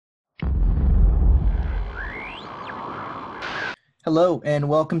Hello, and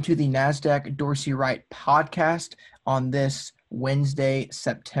welcome to the NASDAQ Dorsey Wright podcast on this Wednesday,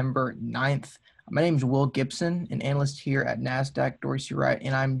 September 9th. My name is Will Gibson, an analyst here at NASDAQ Dorsey Wright,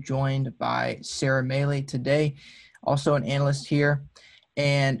 and I'm joined by Sarah Maley today, also an analyst here.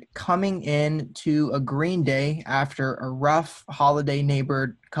 And coming in to a green day after a rough holiday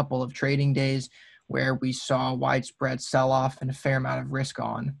neighbored couple of trading days where we saw widespread sell-off and a fair amount of risk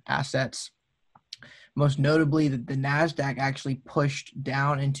on assets. Most notably, that the NASDAQ actually pushed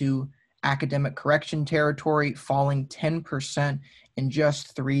down into academic correction territory, falling 10% in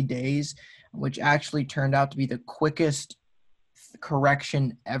just 3 days, which actually turned out to be the quickest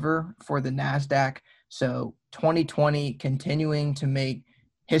correction ever for the NASDAQ. So 2020 continuing to make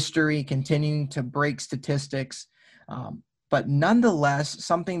history, continuing to break statistics. But nonetheless,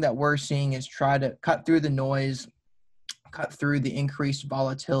 something that we're seeing is try to cut through the noise, cut through the increased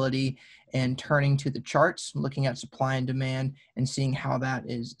volatility, and turning to the charts, looking at supply and demand and seeing how that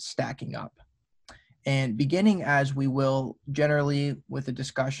is stacking up. And beginning as we will generally with a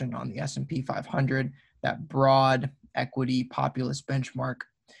discussion on the S&P 500, that broad equity populist benchmark,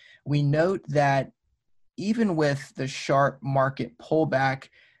 we note that even with the sharp market pullback,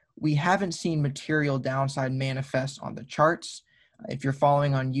 we haven't seen material downside manifest on the charts. If you're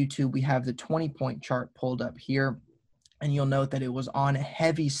following on YouTube, we have the 20-point chart pulled up here. And you'll note that it was on a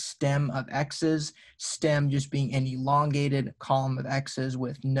heavy stem of X's, stem just being an elongated column of X's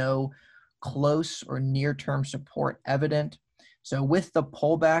with no close or near-term support evident. So with the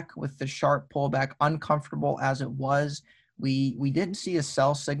pullback, with the sharp pullback, uncomfortable as it was, we didn't see a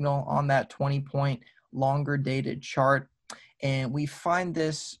sell signal on that 20-point longer dated chart. And we find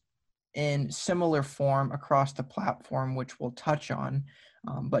this in similar form across the platform, which we'll touch on.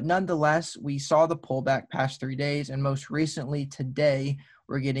 But nonetheless, we saw the pullback past 3 days, and most recently today,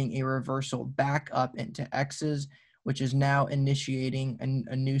 we're getting a reversal back up into X's, which is now initiating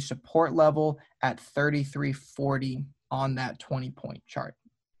a new support level at 3340 on that 20-point chart.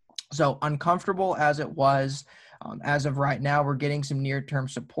 So uncomfortable as it was, as of right now, we're getting some near-term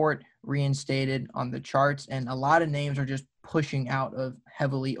support reinstated on the charts, and a lot of names are just pushing out of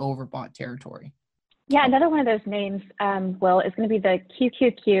heavily overbought territory. Yeah, another one of those names, Will, is going to be the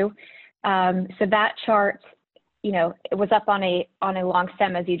QQQ. So that chart, it was up on a long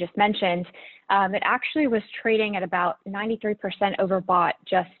stem, as you just mentioned. It actually was trading at about 93% overbought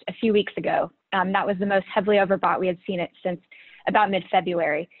just a few weeks ago. That was the most heavily overbought we had seen it since about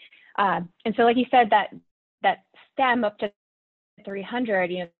mid-February. And so, like you said, that stem up to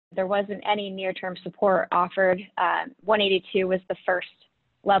 300, there wasn't any near-term support offered. 182 was the first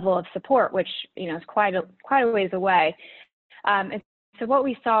level of support, which is quite a ways away. And so what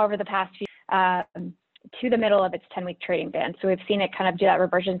we saw over the past few to the middle of its 10-week trading band. So we've seen it kind of do that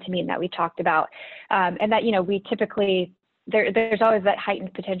reversion to mean that we talked about, and that we typically there's always that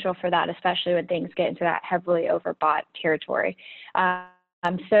heightened potential for that, especially when things get into that heavily overbought territory.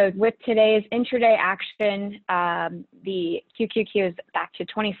 So with today's intraday action, the QQQ is back to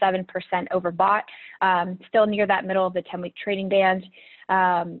 27% overbought, still near that middle of the 10-week trading band,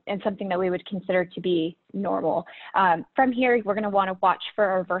 and something that we would consider to be normal. From here, we're going to want to watch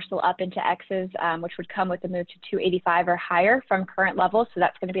for a reversal up into X's, which would come with a move to 285 or higher from current levels. So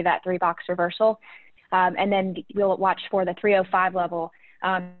that's going to be that 3-box reversal. And then we'll watch for the 305 level.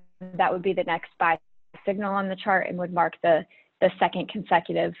 That would be the next buy signal on the chart and would mark the second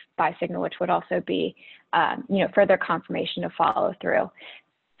consecutive buy signal, which would also be, further confirmation of follow through.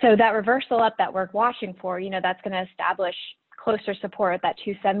 So that reversal up that we're watching for, that's going to establish closer support at that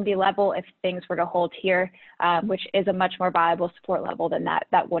 270 level if things were to hold here, which is a much more viable support level than that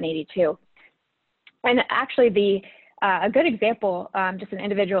 182. And actually a good example, just an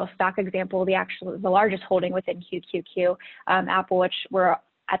individual stock example, the largest holding within QQQ, Apple, which we're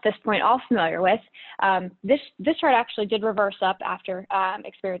at this point all familiar with. This chart actually did reverse up after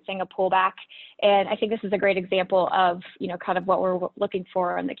experiencing a pullback. And I think this is a great example of, kind of what we're looking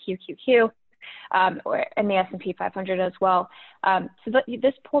for on the QQQ and the S&P 500 as well. So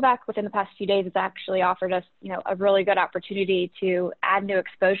this pullback within the past few days has actually offered us, a really good opportunity to add new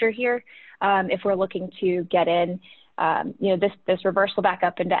exposure here if we're looking to get in. This reversal back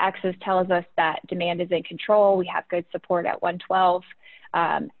up into X's tells us that demand is in control. We have good support at 112.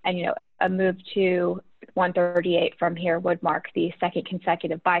 And, a move to 138 from here would mark the second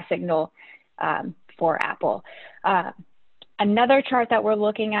consecutive buy signal for Apple. Another chart that we're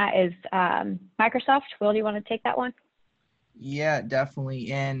looking at is Microsoft. Will, do you want to take that one? Yeah,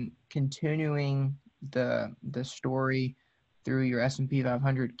 definitely. And continuing the story through your S&P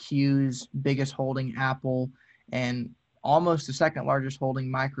 500, Q's biggest holding Apple and almost the second largest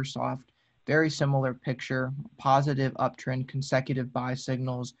holding Microsoft. very similar picture, positive uptrend, consecutive buy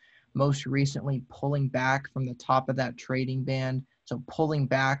signals, most recently pulling back from the top of that trading band. So pulling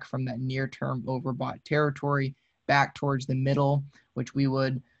back from that near-term overbought territory back towards the middle, which we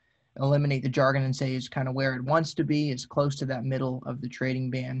would eliminate the jargon and say is kind of where it wants to be, is close to that middle of the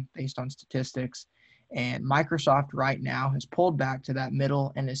trading band based on statistics. And Microsoft right now has pulled back to that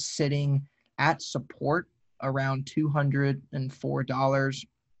middle and is sitting at support around $204.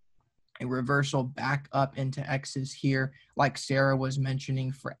 A reversal back up into X's here, like Sarah was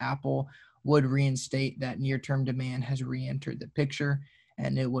mentioning for Apple, would reinstate that near-term demand has re-entered the picture,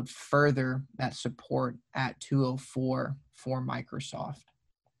 and it would further that support at 204 for Microsoft.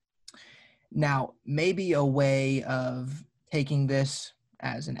 Now, maybe a way of taking this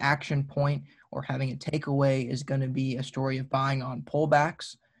as an action point or having a takeaway is going to be a story of buying on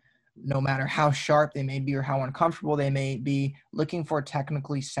pullbacks. No matter how sharp they may be or how uncomfortable they may be, looking for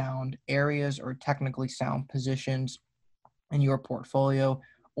technically sound areas or technically sound positions in your portfolio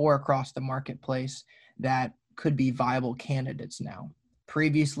or across the marketplace that could be viable candidates now.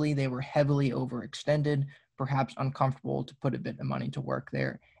 Previously, they were heavily overextended, perhaps uncomfortable to put a bit of money to work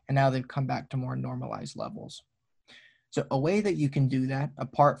there, and now they've come back to more normalized levels. So a way that you can do that,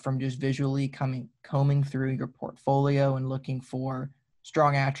 apart from just visually combing through your portfolio and looking for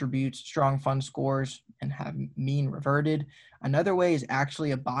strong attributes, strong fund scores, and have mean reverted, another way is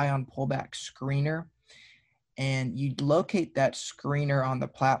actually a buy on pullback screener. And you locate that screener on the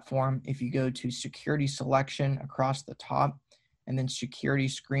platform if you go to security selection across the top, and then security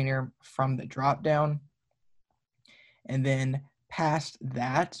screener from the dropdown. And then past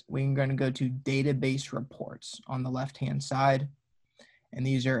that, we're going to go to database reports on the left-hand side. And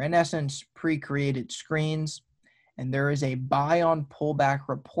these are, in essence, pre-created screens. And there is a buy on pullback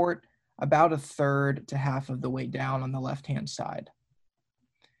report about a third to half of the way down on the left-hand side.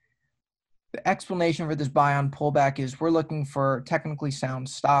 The explanation for this buy on pullback is we're looking for technically sound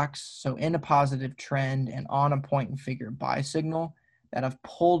stocks, so in a positive trend and on a point and figure buy signal that have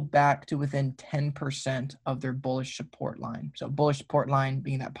pulled back to within 10% of their bullish support line. So bullish support line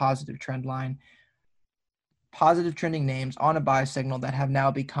being that positive trend line, positive trending names on a buy signal that have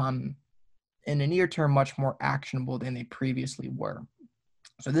now become in the near term much more actionable than they previously were.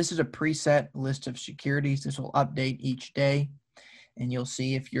 So this is a preset list of securities. This will update each day. And you'll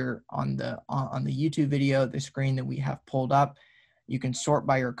see if you're on the YouTube video, the screen that we have pulled up, you can sort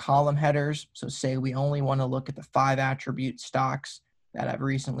by your column headers. So say we only want to look at the 5 attribute stocks that have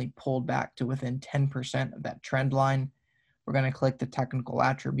recently pulled back to within 10% of that trend line. We're going to click the technical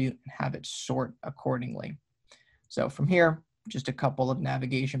attribute and have it sort accordingly. So from here, just a couple of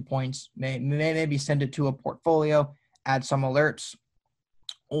navigation points, maybe send it to a portfolio, add some alerts,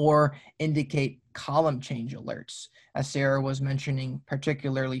 or indicate column change alerts. As Sarah was mentioning,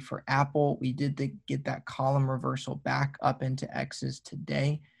 particularly for Apple, we did get that column reversal back up into X's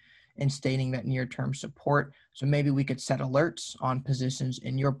today and stating that near-term support. So maybe we could set alerts on positions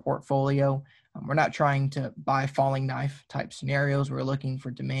in your portfolio. We're not trying to buy falling knife type scenarios. We're looking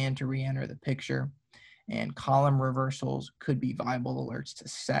for demand to re-enter the picture, and column reversals could be viable alerts to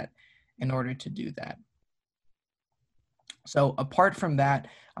set in order to do that. So apart from that,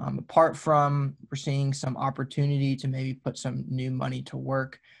 apart from we're seeing some opportunity to maybe put some new money to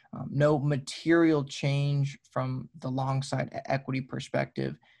work, no material change from the long side equity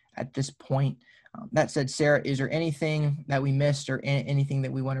perspective at this point. That said, Sarah, is there anything that we missed or anything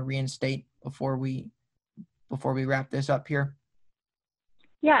that we want to reinstate before we wrap this up here?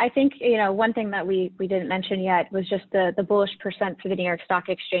 Yeah, I think, one thing that we didn't mention yet was just the bullish percent for the New York Stock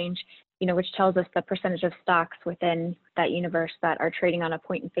Exchange, which tells us the percentage of stocks within that universe that are trading on a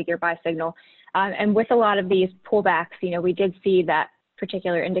point and figure buy signal. And with a lot of these pullbacks, we did see that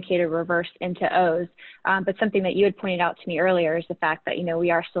particular indicator reverse into O's. But something that you had pointed out to me earlier is the fact that,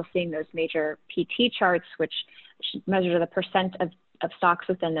 we are still seeing those major PT charts, which measure the percent of stocks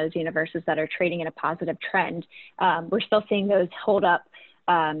within those universes that are trading in a positive trend. We're still seeing those hold up.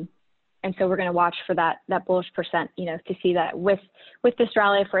 And so we're going to watch for that bullish percent, to see that with this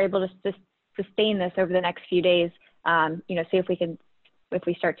rally, if we're able to sustain this over the next few days, see if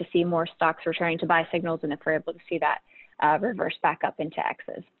we start to see more stocks returning to buy signals, and if we're able to see that reverse back up into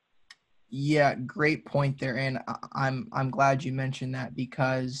X's. Yeah, great point there. And I'm glad you mentioned that,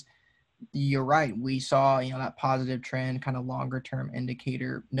 because you're right. We saw, that positive trend, kind of longer term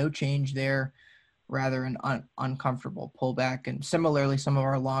indicator, no change there. Rather an uncomfortable pullback. And similarly, some of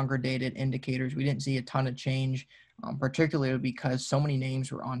our longer dated indicators, we didn't see a ton of change, particularly because so many names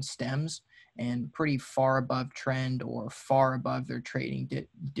were on stems and pretty far above trend or far above their trading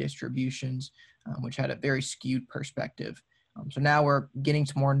distributions, which had a very skewed perspective. So now we're getting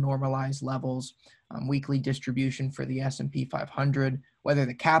to more normalized levels, weekly distribution for the S&P 500, whether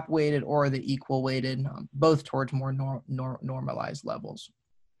the cap weighted or the equal weighted, both towards more normalized levels.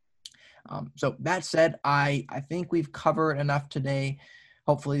 So that said, I think we've covered enough today.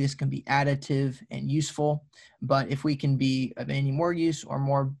 Hopefully this can be additive and useful, but if we can be of any more use or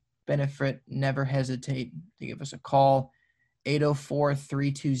more benefit, never hesitate to give us a call,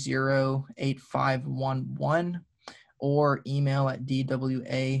 804-320-8511, or email at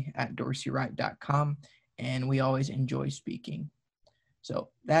dwa@dorseyright.com. And we always enjoy speaking. So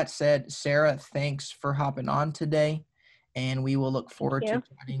that said, Sarah, thanks for hopping on today, and we will look forward to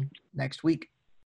chatting next week.